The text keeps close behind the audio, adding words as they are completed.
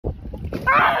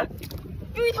啊！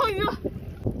有一条鱼！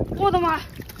我的妈！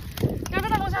两个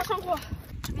大龙虾上货。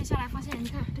这边下来发现，你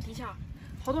看这底下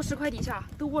好多石块底下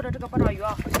都卧着这个八爪鱼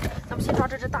啊。咱们先抓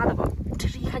这只大的吧，这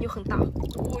只一看就很大。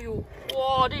哦呦，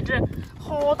哇，这只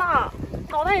好大，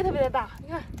脑袋也特别的大，你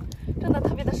看，真的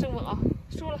特别的生猛啊！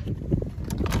收了。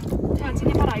看今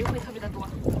天八爪鱼会特别的多，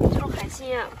这种海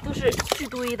鲜啊都是聚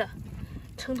堆的，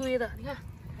成堆的，你看，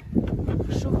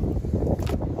收。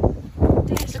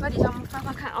这些石块底下我们翻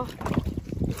翻看啊。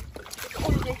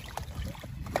哦，对，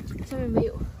下面没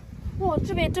有。哇，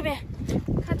这边，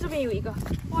看这边有一个，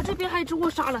哇，这边还有一只卧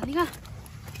沙了，你看，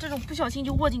这种不小心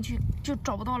就卧进去就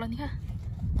找不到了，你看，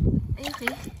哎嘿，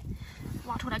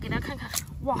挖出来给大家看看，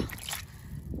哇，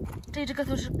这只个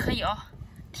头是可以啊，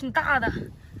挺大的，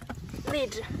那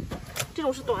只，这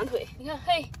种是短腿，你看，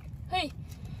嘿，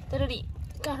在这里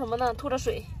干什么呢？吐着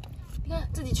水，你看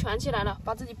自己蜷起来了，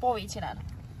把自己包围起来了。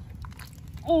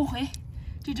哦嘿，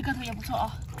这只个头也不错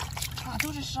啊，啊，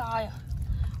都是沙呀。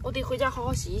我得回家好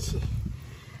好洗一洗。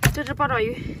这只八爪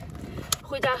鱼，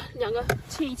回家两个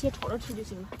切一切炒着吃就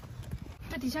行了。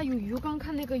这底下有鱼，我刚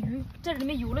看那个鱼在里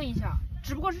面游了一下，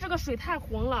只不过是这个水太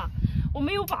浑了，我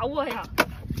没有把握呀。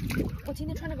我今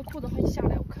天穿这个裤子会下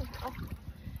来，我看看啊，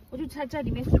我就在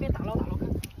里面随便打捞看看。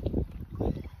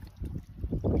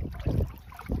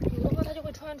有的话它就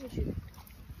会穿出去，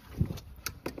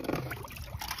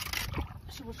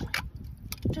是不是？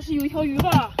这是有一条鱼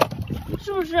吧？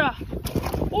是不是？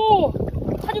哦，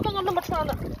它就刚刚那么穿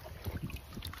的，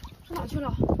是哪去了？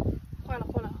坏了，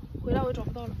回来我也找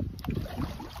不到了。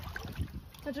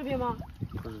在这边吗？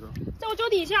不知道。在我脚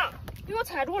底下，被我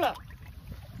踩住了，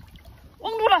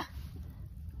忘住了。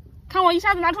看我一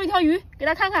下子拿出一条鱼给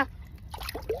他看看。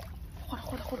坏了！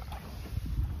快！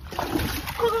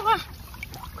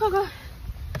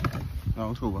拿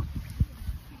个手吧。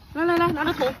来，拿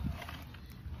着桶，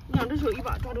两只手一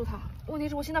把抓住它。问题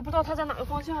是我现在不知道它在哪个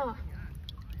方向啊。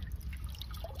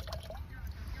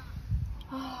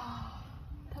啊，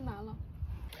太难了！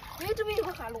哎，这边有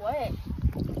个海螺哎，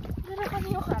在这发现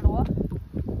有海螺。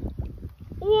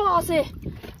哇塞，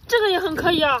这个也很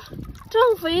可以啊，这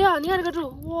很肥啊！你看这个肉，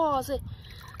哇塞，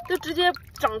都直接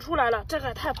长出来了，这个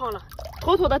也太胖了，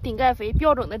妥妥的顶盖肥，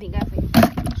标准的顶盖肥。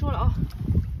收了啊，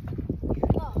鱼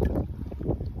呢？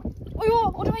哎呦，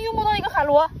我这边又摸到一个海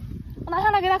螺，我拿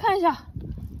下来给大家看一下。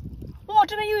哇，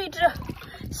这边又一只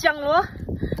响螺，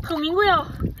很名贵啊！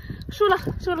收了，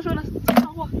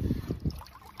上货。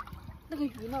那个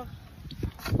鱼呢？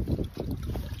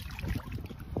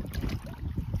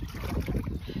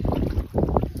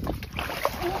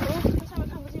哦，它下面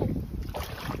看不见，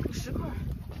有石块。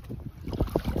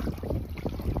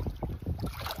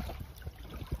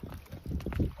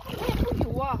我也不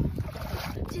游啊，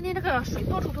今天这个水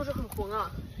到处都是很浑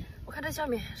啊。我看这下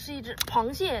面是一只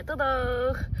螃蟹，等等，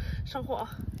上货啊！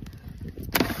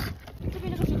这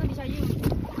边这个水坑底下也有，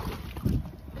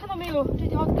看到没有？这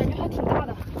条感觉还挺大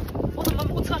的，我怎么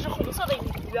目测是红色的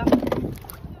鱼啊？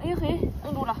哎呦嘿，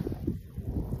摁住了！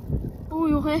哦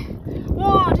呦嘿，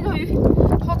哇，这条鱼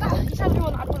好大，一下子被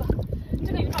我拿住了。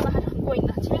这个鱼长得还是很过瘾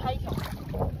的，前面还有一条，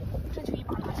争取一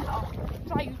把拿起来啊！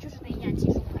抓鱼就是得眼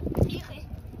疾手快。哎嘿，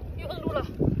又摁住了！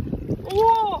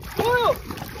哇，哦，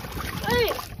哎！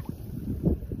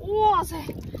哇塞，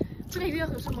这个鱼也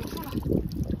很生猛，收了。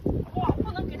哇，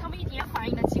不能给他们一点反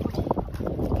应的机会，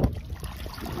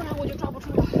不然我就抓不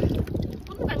住了。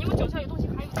我怎么感觉我脚下有东西，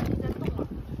还有东西在动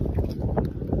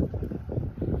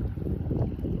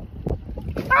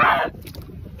啊？啊！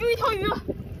有一条鱼！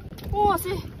哇塞，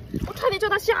我差点叫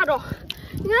它吓着。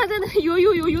你看在那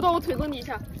游到我腿根底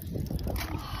下，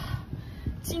哇，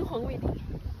惊魂未定。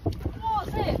哇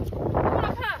塞，过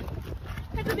来看，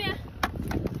看这边。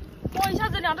哇！一下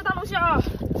子两只大龙虾啊！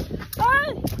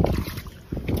哎，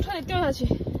差点掉下去。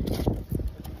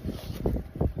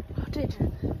这只，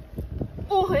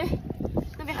哦嘿，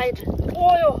那边还有一只。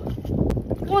哦呦，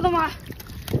我的妈！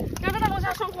两只大龙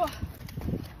虾上货，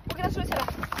我给它收起来。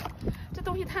这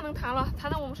东西太能弹了，弹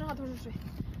到我们身上都是水。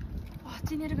哇，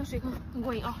今天这个水坑很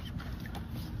过瘾啊！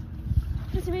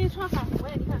这前面一串海螺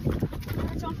呀，你看，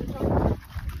还江水上。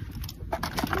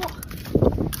哇，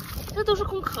这都是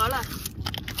空壳了。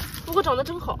不过长得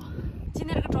真好，今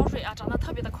天这个涨水啊，涨得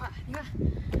特别的快。你看，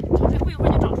涨水不一会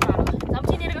儿就长出来了。咱们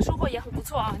今天这个收获也很不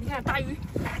错啊！你看大鱼、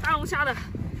大龙虾的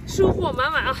收获满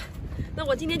满啊！那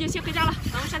我今天就先回家了，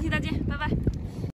咱们下期再见，拜拜。